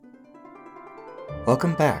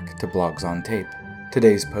Welcome back to Blogs on Tape.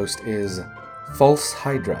 Today's post is False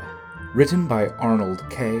Hydra, written by Arnold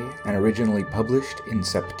K. and originally published in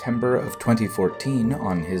September of 2014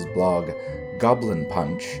 on his blog Goblin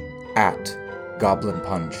Punch at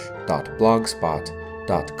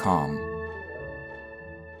goblinpunch.blogspot.com.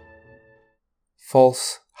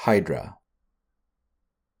 False Hydra.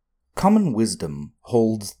 Common wisdom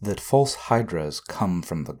holds that false hydras come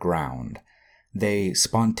from the ground. They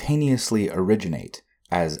spontaneously originate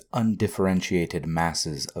as undifferentiated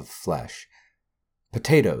masses of flesh,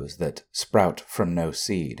 potatoes that sprout from no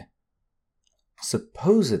seed.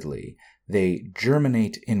 Supposedly, they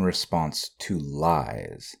germinate in response to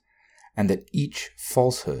lies, and that each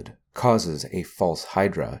falsehood causes a false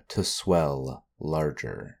hydra to swell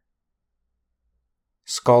larger.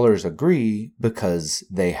 Scholars agree because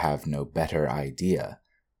they have no better idea.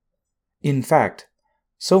 In fact,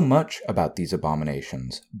 so much about these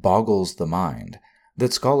abominations boggles the mind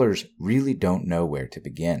that scholars really don't know where to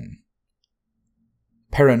begin.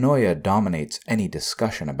 Paranoia dominates any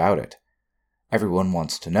discussion about it. Everyone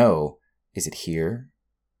wants to know, is it here?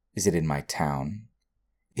 Is it in my town?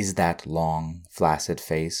 Is that long, flaccid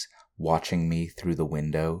face watching me through the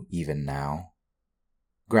window even now?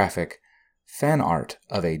 Graphic fan art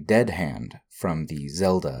of a dead hand from the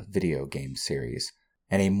Zelda video game series.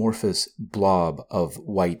 An amorphous blob of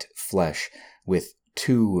white flesh with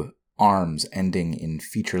two arms ending in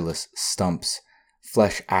featureless stumps,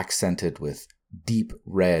 flesh accented with deep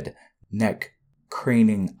red, neck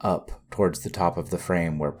craning up towards the top of the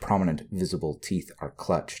frame where prominent visible teeth are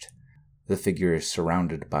clutched. The figure is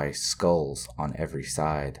surrounded by skulls on every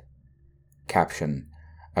side. Caption: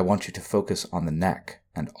 I want you to focus on the neck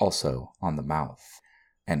and also on the mouth.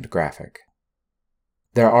 End graphic.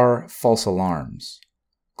 There are false alarms.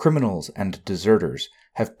 Criminals and deserters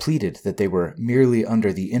have pleaded that they were merely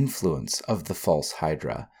under the influence of the false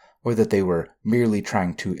hydra, or that they were merely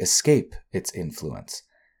trying to escape its influence.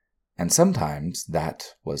 And sometimes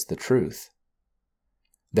that was the truth.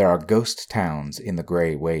 There are ghost towns in the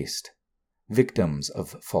gray waste, victims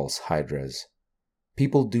of false hydras.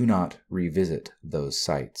 People do not revisit those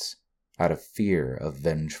sites out of fear of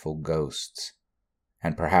vengeful ghosts.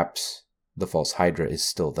 And perhaps the false hydra is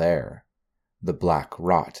still there, the black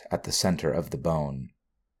rot at the center of the bone.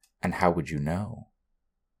 And how would you know?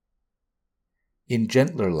 In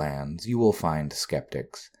gentler lands you will find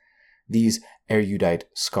skeptics. These erudite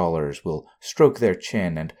scholars will stroke their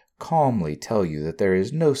chin and calmly tell you that there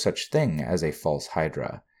is no such thing as a false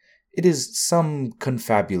hydra. It is some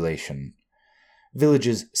confabulation.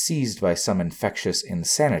 Villages seized by some infectious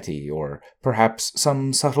insanity, or perhaps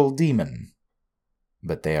some subtle demon.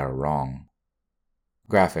 But they are wrong.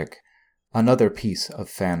 Graphic: another piece of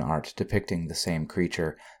fan art depicting the same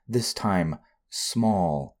creature, this time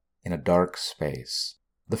small in a dark space.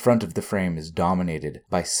 The front of the frame is dominated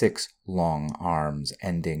by 6 long arms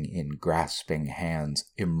ending in grasping hands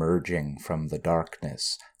emerging from the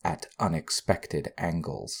darkness at unexpected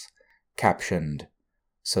angles. Captioned: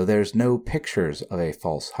 so there's no pictures of a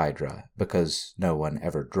false hydra, because no one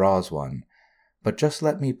ever draws one, but just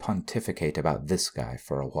let me pontificate about this guy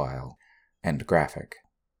for a while. End graphic.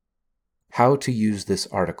 How to use this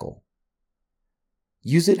article.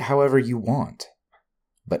 Use it however you want,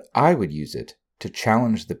 but I would use it to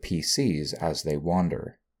challenge the PCs as they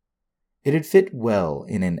wander. It'd fit well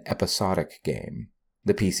in an episodic game.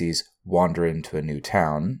 The PCs wander into a new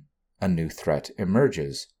town, a new threat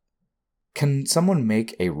emerges. Can someone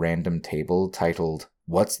make a random table titled,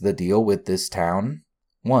 "What's the deal with this town?"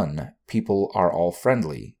 1. People are all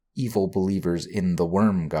friendly, evil believers in the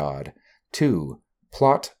worm god. 2.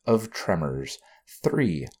 Plot of Tremors.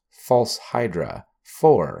 3. False Hydra.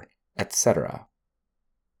 4. Etc.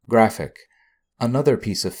 Graphic: another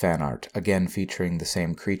piece of fan art, again featuring the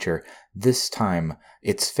same creature, this time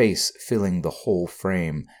its face filling the whole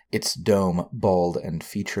frame, its dome bald and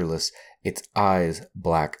featureless, its eyes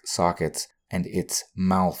black sockets, and its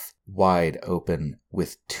mouth wide open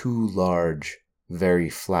with 2 large, very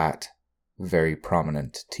flat, very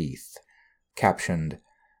prominent teeth. Captioned: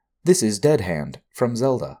 this is Dead Hand from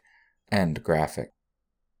Zelda. End graphic.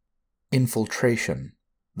 Infiltration.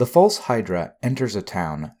 The false hydra enters a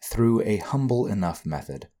town through a humble enough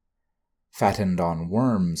method. Fattened on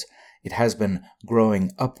worms, it has been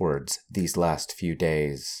growing upwards these last few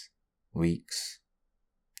days, weeks,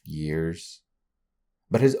 years,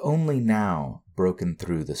 but has only now broken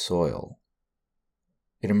through the soil.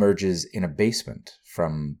 It emerges in a basement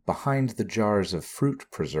from behind the jars of fruit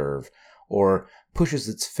preserve, or pushes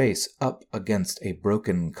its face up against a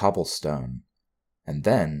broken cobblestone, and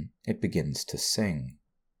then it begins to sing.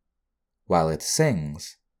 While it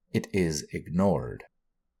sings, it is ignored.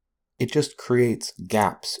 It just creates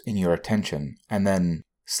gaps in your attention and then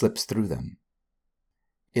slips through them.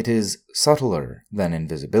 It is subtler than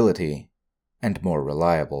invisibility and more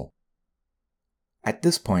reliable. At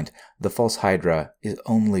this point, the false hydra is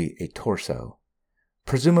only a torso,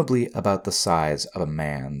 presumably about the size of a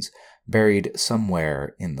man's, buried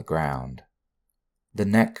somewhere in the ground. The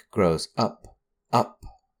neck grows up,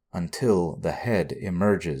 until the head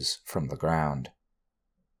emerges from the ground.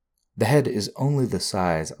 The head is only the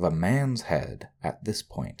size of a man's head at this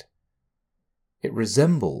point. It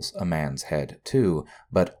resembles a man's head, too,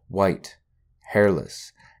 but white,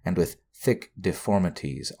 hairless, and with thick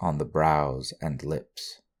deformities on the brows and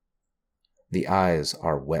lips. The eyes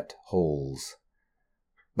are wet holes.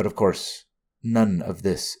 But of course, none of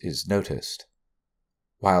this is noticed.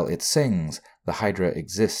 While it sings, the hydra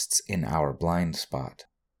exists in our blind spot.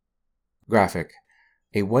 Graphic: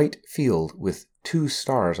 a white field with 2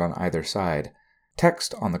 stars on either side.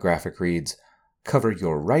 Text on the graphic reads, "Cover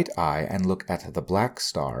your right eye and look at the black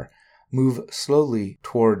star. Move slowly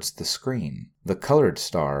towards the screen. The colored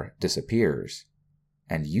star disappears."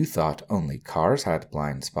 And you thought only cars had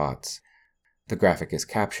blind spots. The graphic is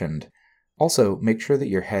captioned. Also, make sure that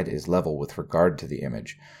your head is level with regard to the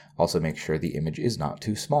image. Also, make sure the image is not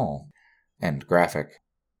too small. End graphic.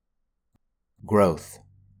 Growth.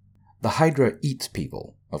 The hydra eats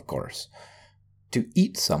people, of course. To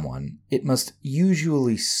eat someone, it must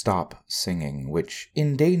usually stop singing, which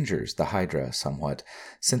endangers the hydra somewhat,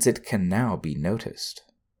 since it can now be noticed.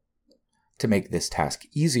 To make this task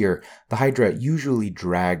easier, the hydra usually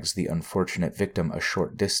drags the unfortunate victim a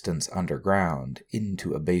short distance underground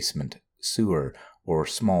into a basement, sewer, or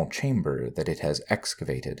small chamber that it has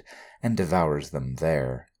excavated, and devours them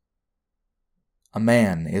there. A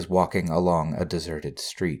man is walking along a deserted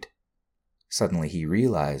street. Suddenly he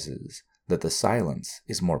realizes that the silence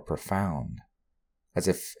is more profound, as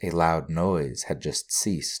if a loud noise had just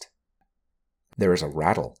ceased. There is a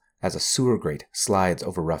rattle as a sewer grate slides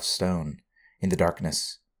over rough stone. In the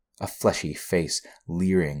darkness, a fleshy face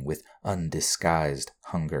leering with undisguised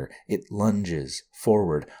hunger. It lunges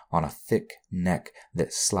forward on a thick neck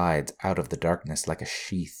that slides out of the darkness like a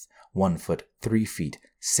sheath, 1 foot, 3 feet,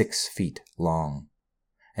 6 feet long.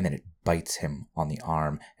 And then it bites him on the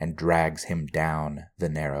arm and drags him down the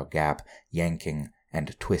narrow gap, yanking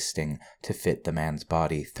and twisting to fit the man's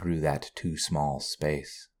body through that too small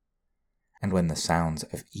space. And when the sounds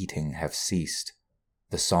of eating have ceased,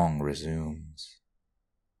 the song resumes.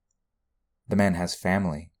 The man has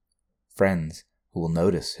family, friends who will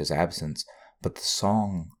notice his absence, but the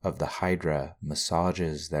song of the hydra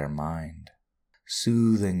massages their mind,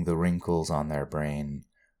 soothing the wrinkles on their brain.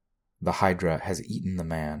 The hydra has eaten the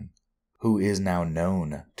man, who is now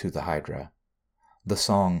known to the hydra. The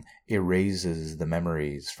song erases the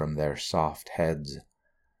memories from their soft heads.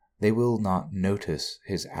 They will not notice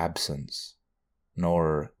his absence,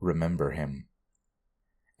 nor remember him.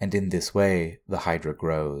 And in this way the hydra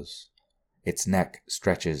grows. Its neck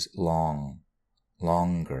stretches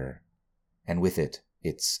longer, and with it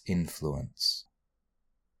its influence.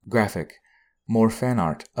 Graphic: more fan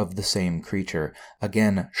art of the same creature,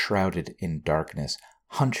 again shrouded in darkness,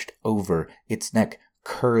 hunched over, its neck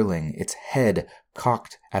curling, its head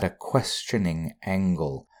cocked at a questioning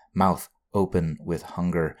angle, mouth open with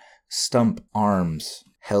hunger, stump arms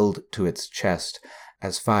held to its chest,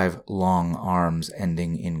 as 5 long arms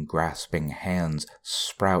ending in grasping hands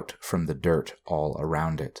sprout from the dirt all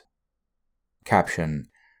around it. Caption: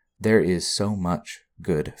 there is so much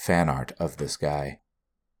good fan art of this guy.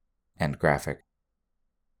 End graphic.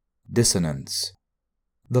 Dissonance.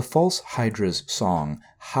 The false hydra's song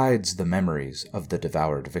hides the memories of the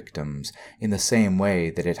devoured victims in the same way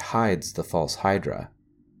that it hides the false hydra.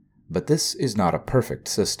 But this is not a perfect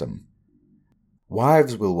system.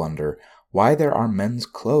 Wives will wonder why there are men's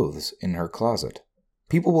clothes in her closet.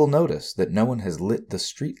 People will notice that no one has lit the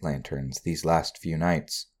street lanterns these last few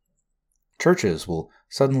nights. Churches will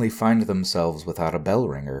suddenly find themselves without a bell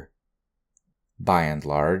ringer. By and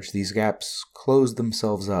large, these gaps close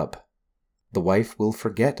themselves up. The wife will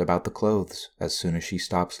forget about the clothes as soon as she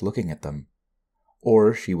stops looking at them.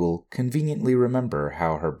 Or she will conveniently remember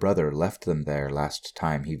how her brother left them there last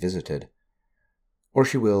time he visited. Or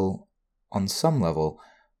she will, on some level,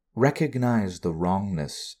 recognize the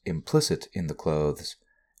wrongness implicit in the clothes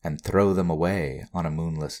and throw them away on a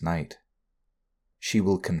moonless night. She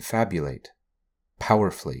will confabulate,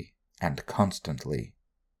 powerfully and constantly.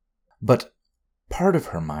 But part of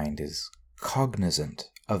her mind is cognizant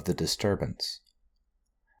of the disturbance.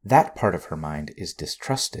 That part of her mind is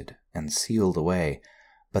distrusted and sealed away,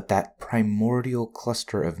 but that primordial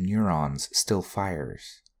cluster of neurons still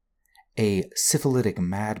fires. A syphilitic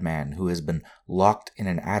madman who has been locked in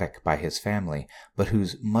an attic by his family, but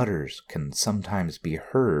whose mutters can sometimes be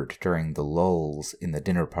heard during the lulls in the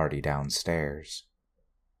dinner party downstairs.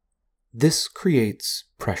 This creates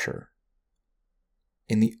pressure.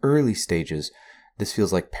 In the early stages, this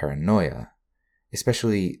feels like paranoia,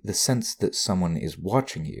 especially the sense that someone is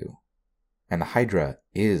watching you. And the Hydra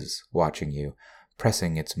is watching you,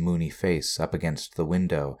 pressing its moony face up against the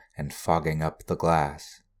window and fogging up the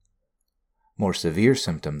glass. More severe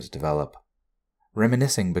symptoms develop.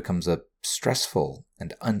 Reminiscing becomes a stressful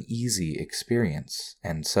and uneasy experience,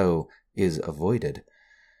 and so is avoided.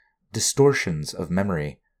 Distortions of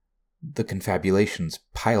memory, the confabulations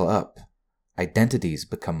pile up, identities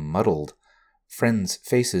become muddled, friends'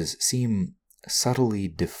 faces seem subtly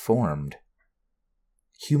deformed.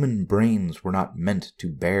 Human brains were not meant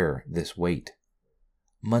to bear this weight.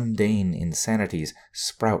 Mundane insanities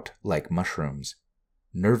sprout like mushrooms.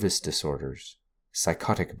 Nervous disorders,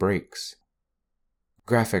 psychotic breaks.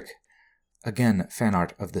 Graphic, again fan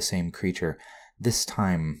art of the same creature, this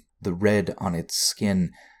time the red on its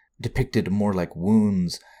skin, depicted more like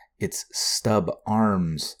wounds, its stub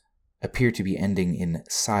arms appear to be ending in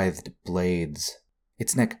scythed blades.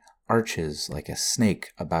 Its neck arches like a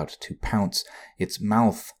snake about to pounce, its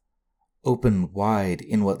mouth open wide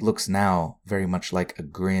in what looks now very much like a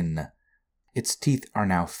grin. Its teeth are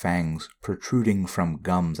now fangs protruding from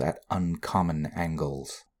gums at uncommon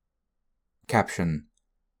angles. Caption: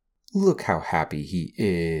 "Look how happy he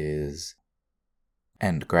is."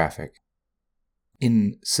 End graphic.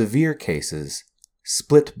 In severe cases,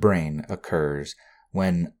 split brain occurs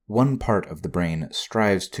when one part of the brain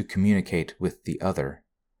strives to communicate with the other.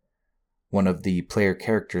 One of the player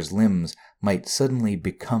character's limbs might suddenly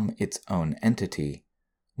become its own entity,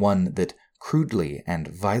 one that crudely and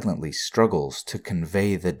violently struggles to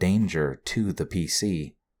convey the danger to the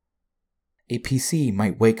PC. A PC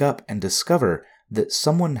might wake up and discover that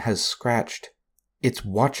someone has scratched "It's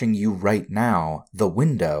watching you right now, the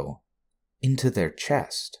window" into their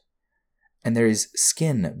chest, and there is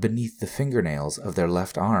skin beneath the fingernails of their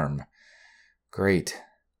left arm. Great.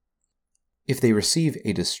 If they receive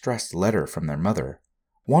a distressed letter from their mother,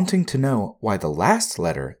 wanting to know why the last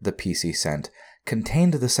letter the PC sent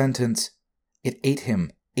contained the sentence, "It ate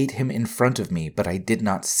him in front of me, but I did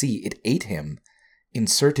not see it ate him,"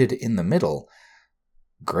 inserted in the middle,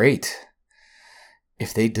 great.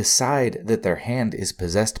 If they decide that their hand is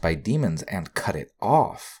possessed by demons and cut it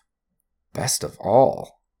off, best of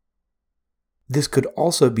all. This could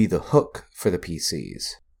also be the hook for the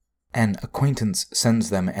PCs. An acquaintance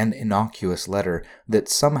sends them an innocuous letter that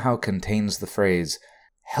somehow contains the phrase,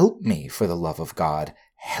 "Help me, for the love of God,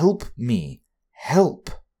 help me,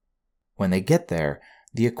 help." When they get there,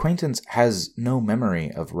 the acquaintance has no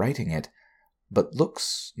memory of writing it, but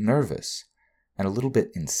looks nervous and a little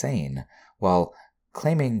bit insane, while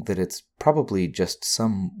claiming that it's probably just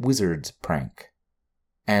some wizard's prank.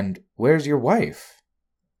 "And where's your wife?"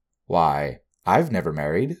 "Why, I've never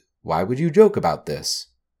married. Why would you joke about this?"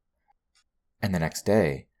 And the next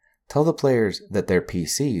day, tell the players that their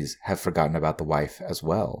PCs have forgotten about the wife as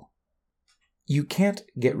well. You can't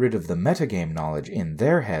get rid of the metagame knowledge in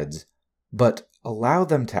their heads, but allow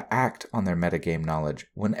them to act on their metagame knowledge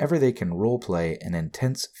whenever they can roleplay an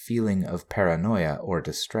intense feeling of paranoia or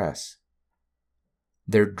distress.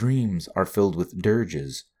 Their dreams are filled with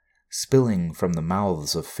dirges, spilling from the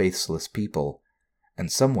mouths of faceless people,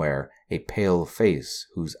 and somewhere a pale face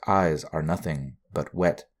whose eyes are nothing but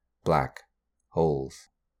wet, black holes.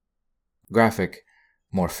 Graphic,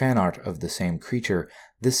 more fan art of the same creature,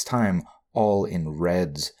 this time all in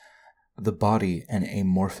reds. The body an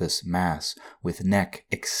amorphous mass, with neck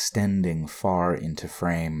extending far into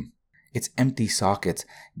frame. Its empty sockets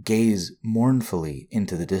gaze mournfully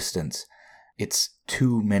into the distance. Its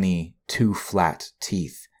too many, too flat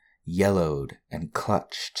teeth, yellowed and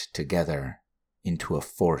clutched together into a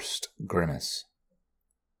forced grimace.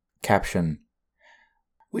 Caption: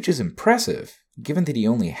 "Which is impressive, given that he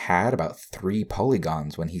only had about 3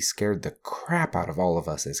 polygons when he scared the crap out of all of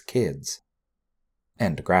us as kids."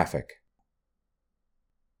 End graphic.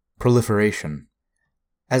 Proliferation.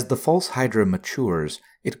 As the false Hydra matures,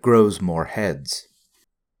 it grows more heads.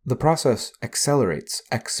 The process accelerates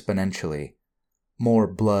exponentially. More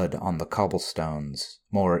blood on the cobblestones,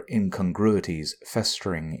 more incongruities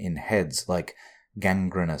festering in heads like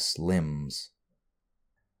gangrenous limbs.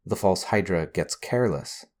 The false Hydra gets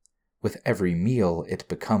careless. With every meal, it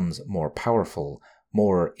becomes more powerful,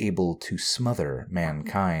 more able to smother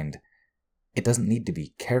mankind. It doesn't need to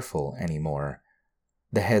be careful anymore.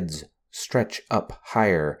 The heads stretch up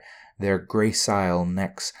higher, their gracile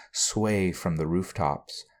necks sway from the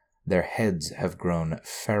rooftops. Their heads have grown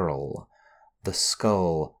feral. The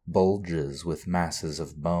skull bulges with masses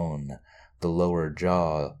of bone. The lower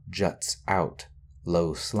jaw juts out,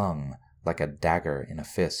 low slung, like a dagger in a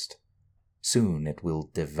fist. Soon it will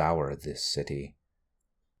devour this city.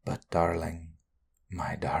 But darling,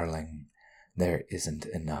 my darling, there isn't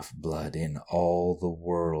enough blood in all the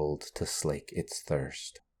world to slake its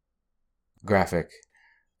thirst. Graphic,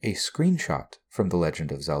 a screenshot from The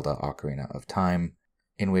Legend of Zelda Ocarina of Time,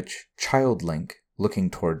 in which Child Link, looking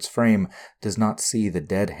towards frame, does not see the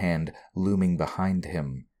dead hand looming behind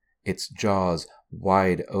him, its jaws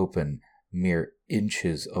wide open, mere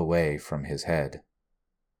inches away from his head.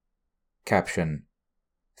 Caption: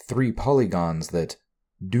 3 polygons that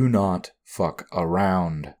do not fuck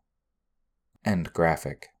around. End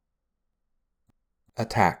graphic.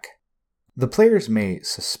 Attack. The players may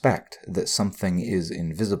suspect that something is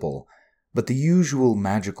invisible, but the usual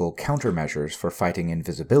magical countermeasures for fighting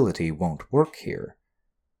invisibility won't work here.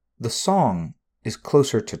 The song is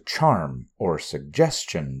closer to charm or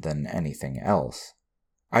suggestion than anything else.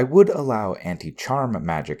 I would allow anti-charm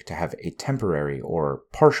magic to have a temporary or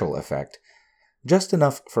partial effect, just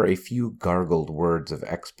enough for a few gargled words of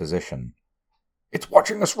exposition. "It's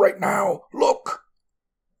watching us right now! Look!"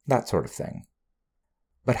 That sort of thing.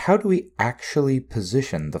 But how do we actually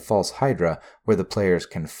position the false Hydra where the players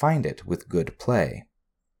can find it with good play?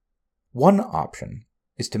 One option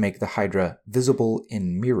is to make the Hydra visible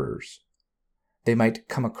in mirrors. They might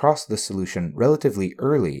come across the solution relatively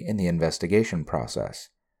early in the investigation process.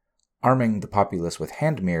 Arming the populace with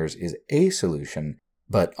hand mirrors is a solution,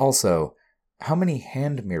 but also, how many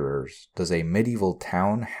hand mirrors does a medieval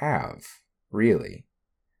town have, really?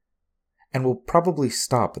 And will probably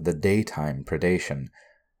stop the daytime predation,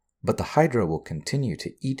 but the Hydra will continue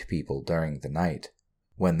to eat people during the night,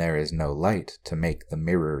 when there is no light to make the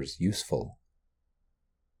mirrors useful.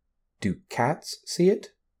 Do cats see it?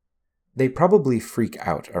 They probably freak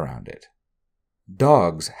out around it.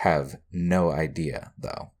 Dogs have no idea,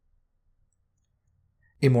 though.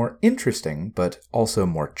 A more interesting, but also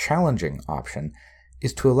more challenging option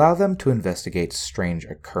is to allow them to investigate strange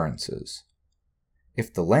occurrences.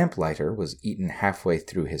 If the lamplighter was eaten halfway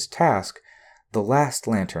through his task, the last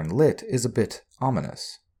lantern lit is a bit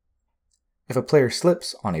ominous. If a player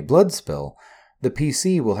slips on a blood spill, the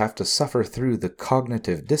PC will have to suffer through the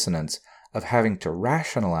cognitive dissonance of having to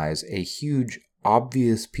rationalize a huge,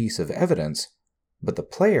 obvious piece of evidence, but the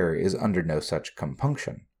player is under no such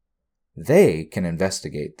compunction. They can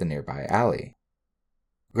investigate the nearby alley.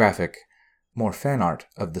 Graphic, more fan art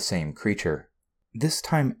of the same creature, this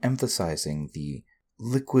time emphasizing the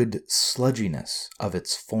liquid sludginess of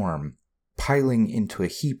its form, piling into a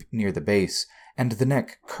heap near the base, and the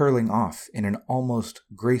neck curling off in an almost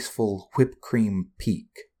graceful whipped cream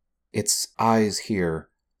peak. Its eyes here,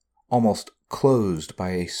 almost closed by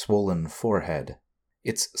a swollen forehead,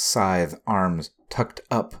 its scythe arms tucked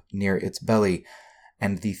up near its belly,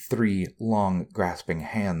 and the 3 long grasping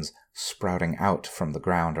hands sprouting out from the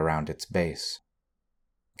ground around its base.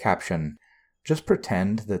 Caption: just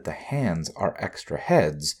pretend that the hands are extra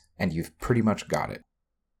heads, and you've pretty much got it.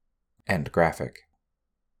 End graphic.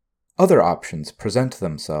 Other options present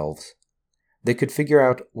themselves. They could figure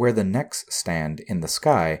out where the necks stand in the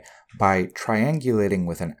sky by triangulating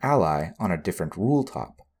with an ally on a different rule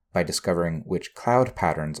top, by discovering which cloud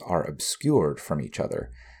patterns are obscured from each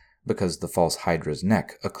other, because the false Hydra's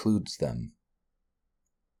neck occludes them.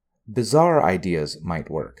 Bizarre ideas might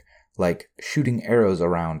work, like shooting arrows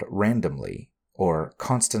around randomly, or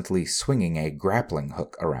constantly swinging a grappling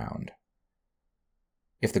hook around.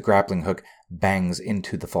 If the grappling hook bangs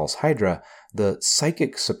into the false Hydra, the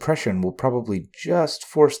psychic suppression will probably just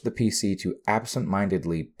force the PC to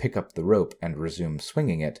absent-mindedly pick up the rope and resume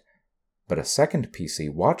swinging it, but a second PC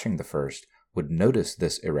watching the first would notice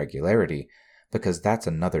this irregularity, because that's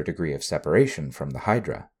another degree of separation from the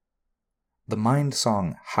Hydra. The mind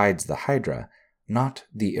song hides the Hydra, not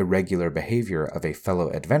the irregular behavior of a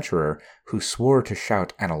fellow adventurer who swore to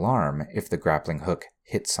shout an alarm if the grappling hook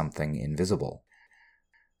hit something invisible.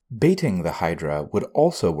 Baiting the Hydra would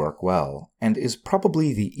also work well, and is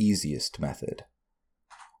probably the easiest method.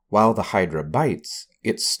 While the Hydra bites,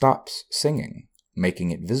 it stops singing,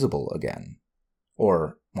 making it visible again.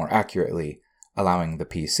 Or, more accurately, allowing the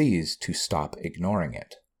PCs to stop ignoring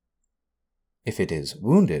it. If it is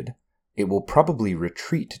wounded, it will probably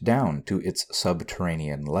retreat down to its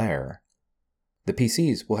subterranean lair. The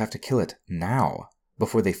PCs will have to kill it now,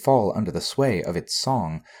 before they fall under the sway of its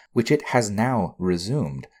song, which it has now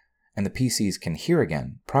resumed, and the PCs can hear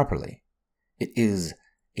again properly. It is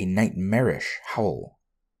a nightmarish howl.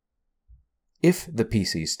 If the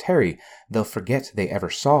PCs tarry, they'll forget they ever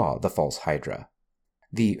saw the false Hydra.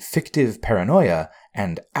 The fictive paranoia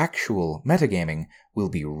and actual metagaming will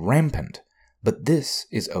be rampant, but this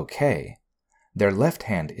is okay. Their left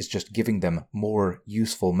hand is just giving them more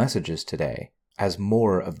useful messages today, as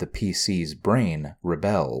more of the PC's brain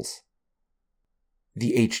rebels.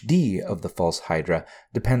 The HD of the false Hydra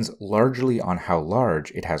depends largely on how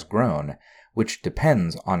large it has grown, which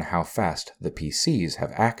depends on how fast the PCs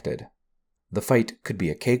have acted. The fight could be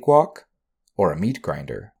a cakewalk or a meat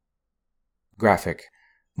grinder. Graphic.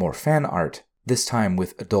 More fan art, this time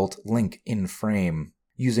with adult Link in frame,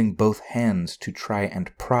 using both hands to try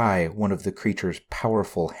and pry one of the creature's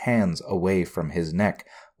powerful hands away from his neck,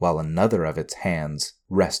 while another of its hands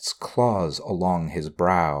rests claws along his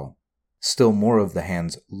brow. Still more of the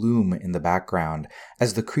hands loom in the background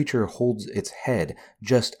as the creature holds its head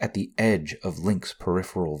just at the edge of Link's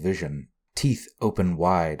peripheral vision, teeth open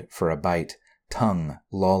wide for a bite, tongue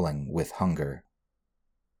lolling with hunger.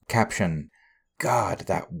 Caption: God,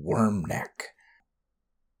 that worm neck.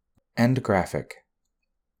 End graphic.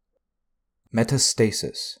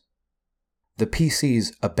 Metastasis. The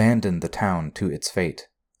PCs abandon the town to its fate.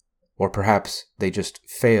 Or perhaps they just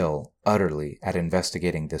fail utterly at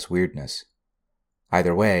investigating this weirdness.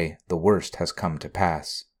 Either way, the worst has come to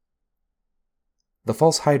pass. The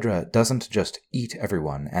false Hydra doesn't just eat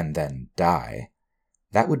everyone and then die.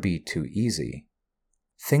 That would be too easy.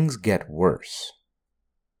 Things get worse.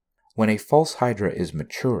 When a false Hydra is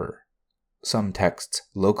mature, some texts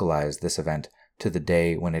localize this event to the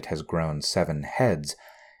day when it has grown 7 heads,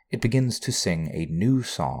 it begins to sing a new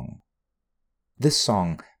song. This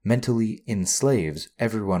song mentally enslaves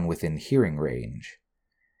everyone within hearing range.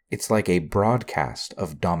 It's like a broadcast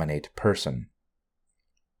of dominate person.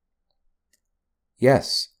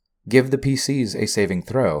 Yes, give the PCs a saving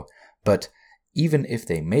throw, but even if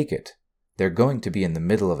they make it, they're going to be in the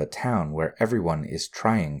middle of a town where everyone is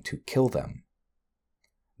trying to kill them.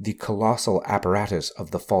 The colossal apparatus of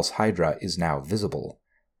the false Hydra is now visible.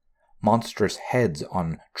 Monstrous heads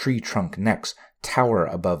on tree trunk necks tower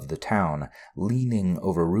above the town, leaning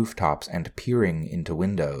over rooftops and peering into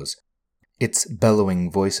windows. Its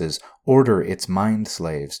bellowing voices order its mind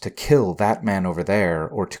slaves to kill that man over there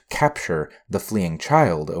or to capture the fleeing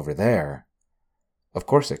child over there. Of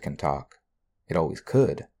course it can talk. It always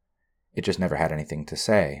could. It just never had anything to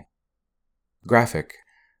say. Graphic.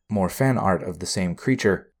 More fan art of the same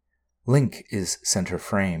creature. Link is center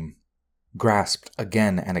frame, grasped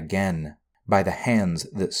again and again by the hands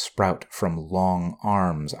that sprout from long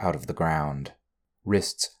arms out of the ground.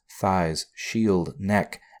 Wrists, thighs, shield,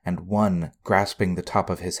 neck, and one grasping the top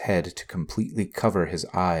of his head to completely cover his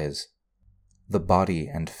eyes. The body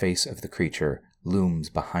and face of the creature looms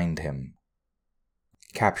behind him.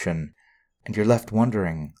 Caption: and you're left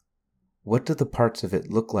wondering, what do the parts of it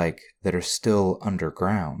look like that are still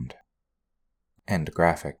underground? End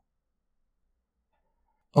graphic.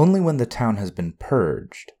 Only when the town has been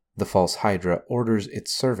purged, the false Hydra orders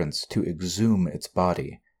its servants to exhume its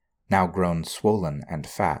body, now grown swollen and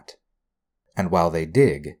fat. And while they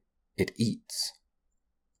dig, it eats.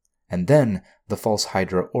 And then the false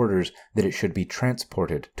Hydra orders that it should be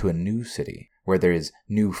transported to a new city, where there is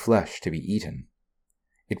new flesh to be eaten.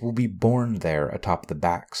 It will be born there atop the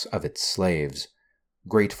backs of its slaves,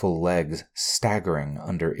 grateful legs staggering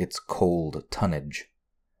under its cold tonnage.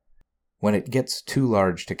 When it gets too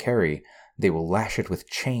large to carry, they will lash it with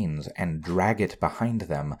chains and drag it behind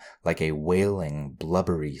them like a wailing,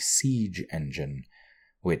 blubbery siege engine,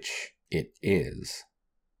 which it is.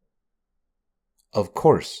 Of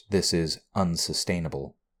course, this is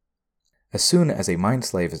unsustainable. As soon as a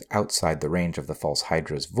mindslave is outside the range of the false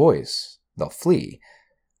Hydra's voice, they'll flee,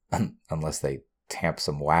 unless they tamp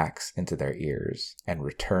some wax into their ears and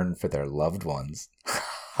return for their loved ones.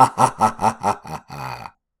 Ha ha ha ha ha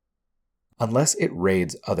ha. Unless it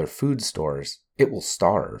raids other food stores, it will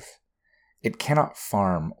starve. It cannot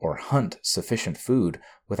farm or hunt sufficient food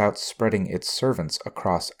without spreading its servants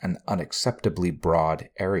across an unacceptably broad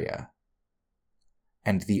area.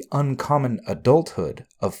 And the uncommon adulthood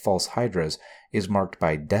of false Hydras is marked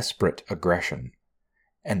by desperate aggression,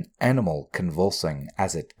 an animal convulsing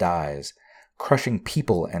as it dies, crushing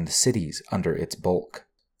people and cities under its bulk.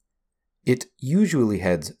 It usually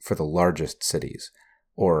heads for the largest cities,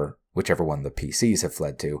 or whichever one the PCs have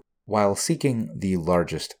fled to, while seeking the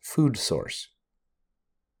largest food source.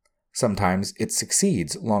 Sometimes it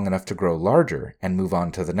succeeds long enough to grow larger and move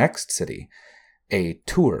on to the next city, a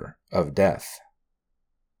tour of death.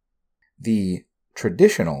 The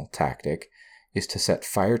traditional tactic is to set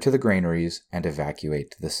fire to the granaries and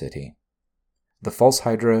evacuate the city. The false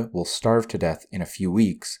Hydra will starve to death in a few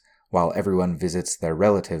weeks, while everyone visits their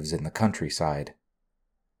relatives in the countryside.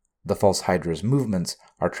 The false hydra's movements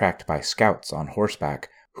are tracked by scouts on horseback,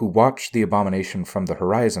 who watch the abomination from the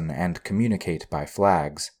horizon and communicate by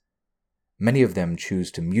flags. Many of them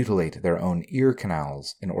choose to mutilate their own ear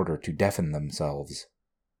canals in order to deafen themselves.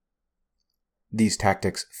 These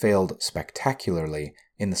tactics failed spectacularly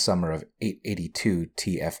in the summer of 882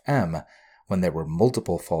 TFM, when there were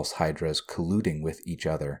multiple false hydras colluding with each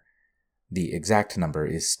other. The exact number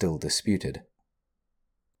is still disputed.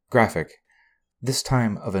 Graphic. This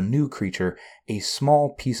time of a new creature, a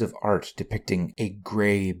small piece of art depicting a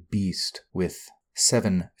gray beast with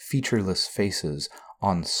 7 featureless faces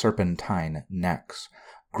on serpentine necks,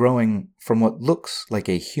 growing from what looks like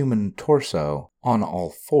a human torso on all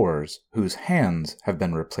fours, whose hands have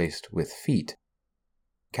been replaced with feet.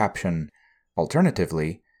 Caption.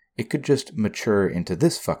 Alternatively, it could just mature into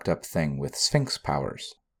this fucked up thing with Sphinx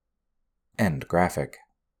powers. End graphic.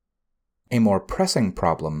 A more pressing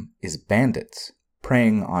problem is bandits,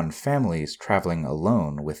 preying on families traveling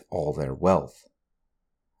alone with all their wealth.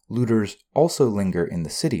 Looters also linger in the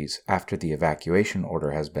cities after the evacuation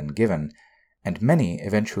order has been given, and many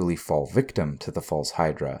eventually fall victim to the false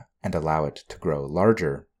hydra and allow it to grow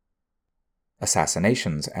larger.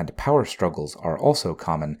 Assassinations and power struggles are also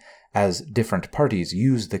common, as different parties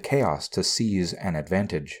use the chaos to seize an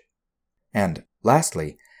advantage. And,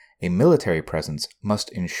 lastly, a military presence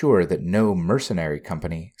must ensure that no mercenary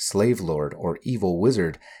company, slave lord, or evil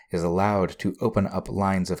wizard is allowed to open up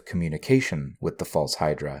lines of communication with the false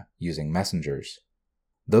hydra using messengers.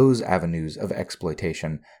 Those avenues of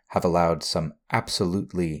exploitation have allowed some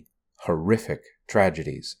absolutely horrific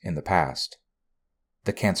tragedies in the past.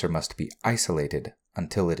 The cancer must be isolated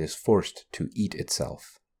until it is forced to eat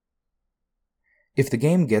itself. If the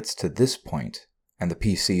game gets to this point, and the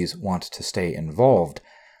PCs want to stay involved,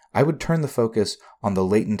 I would turn the focus on the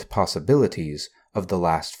latent possibilities of the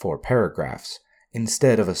last 4 paragraphs,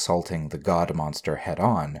 instead of assaulting the god monster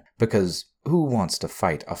head-on, because who wants to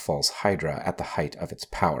fight a false hydra at the height of its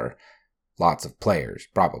power? Lots of players,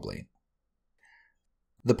 probably.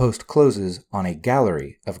 The post closes on a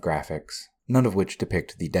gallery of graphics, none of which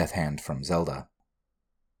depict the Death Hand from Zelda.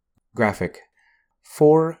 Graphic.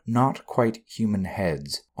 4 not quite human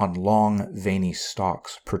heads on long, veiny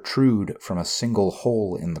stalks protrude from a single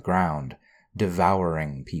hole in the ground,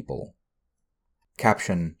 devouring people.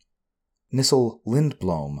 Caption. Nissel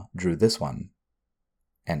Lindblom drew this one.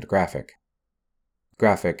 End graphic.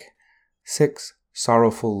 Graphic. 6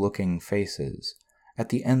 sorrowful-looking faces, at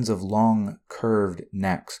the ends of long, curved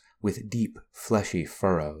necks with deep, fleshy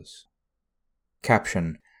furrows.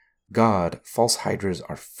 Caption. God, false hydras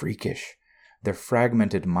are freakish. Their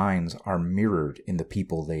fragmented minds are mirrored in the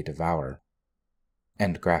people they devour.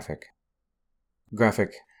 End graphic.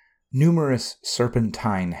 Graphic. Numerous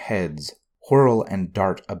serpentine heads whirl and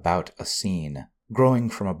dart about a scene, growing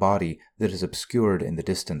from a body that is obscured in the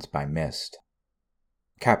distance by mist.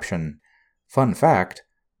 Caption. Fun fact,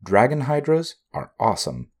 dragon hydras are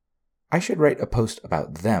awesome. I should write a post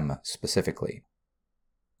about them specifically.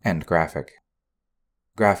 End graphic.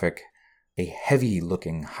 Graphic. A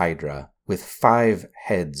heavy-looking hydra with 5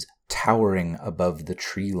 heads towering above the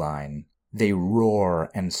tree line. They roar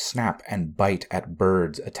and snap and bite at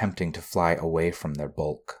birds attempting to fly away from their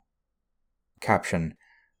bulk. Caption.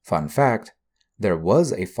 Fun fact, there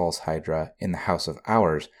was a false hydra in the House of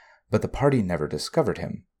Hours, but the party never discovered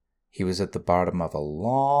him. He was at the bottom of a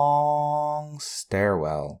long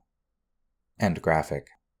stairwell. End graphic.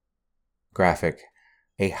 Graphic.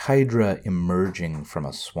 A hydra emerging from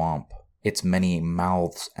a swamp, its many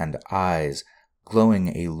mouths and eyes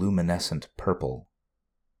glowing a luminescent purple.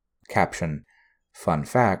 Caption. Fun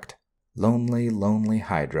fact, lonely, lonely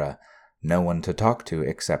hydra, no one to talk to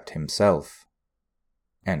except himself.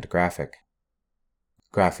 End graphic.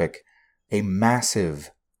 Graphic. A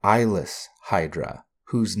massive, eyeless hydra,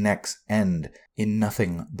 whose necks end in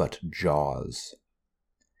nothing but jaws.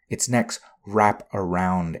 Its necks wrap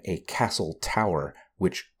around a castle tower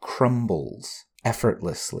which crumbles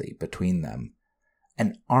effortlessly between them.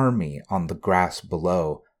 An army on the grass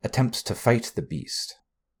below attempts to fight the beast.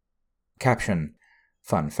 Caption.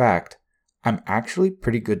 Fun fact, I'm actually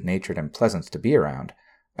pretty good-natured and pleasant to be around.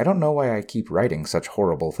 I don't know why I keep writing such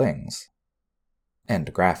horrible things.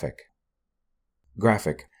 End graphic.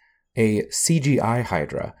 Graphic. A CGI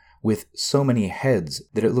hydra with so many heads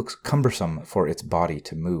that it looks cumbersome for its body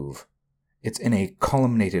to move. It's in a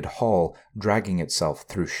columnated hall, dragging itself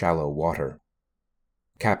through shallow water.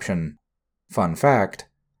 Caption. Fun fact,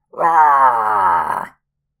 Rawr!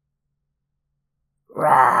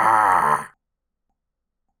 Rawr!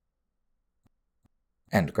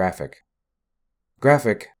 End graphic.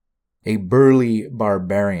 Graphic. A burly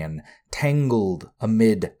barbarian tangled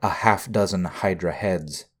amid a half-dozen Hydra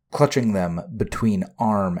heads, clutching them between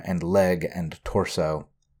arm and leg and torso.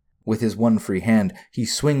 With his one free hand, he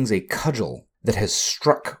swings a cudgel that has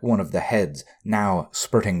struck one of the heads, now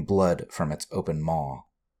spurting blood from its open maw.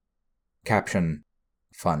 Caption: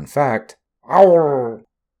 Fun fact, Ow!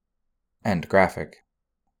 End graphic.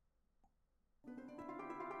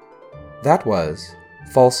 That was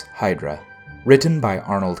False Hydra, written by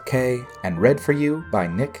Arnold K. and read for you by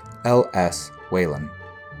Nick L.S. Whalen.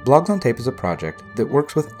 Blogs on Tape is a project that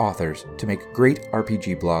works with authors to make great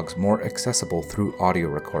RPG blogs more accessible through audio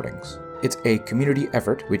recordings. It's a community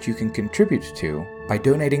effort which you can contribute to by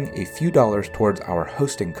donating a few dollars towards our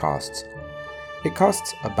hosting costs. It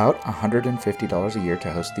costs about $150 a year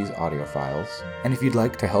to host these audio files, and if you'd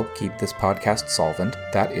like to help keep this podcast solvent,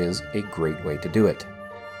 that is a great way to do it.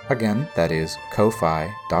 Again, that is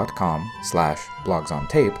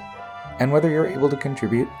ko-fi.com/blogsontape, and whether you're able to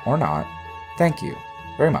contribute or not, thank you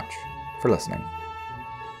very much for listening.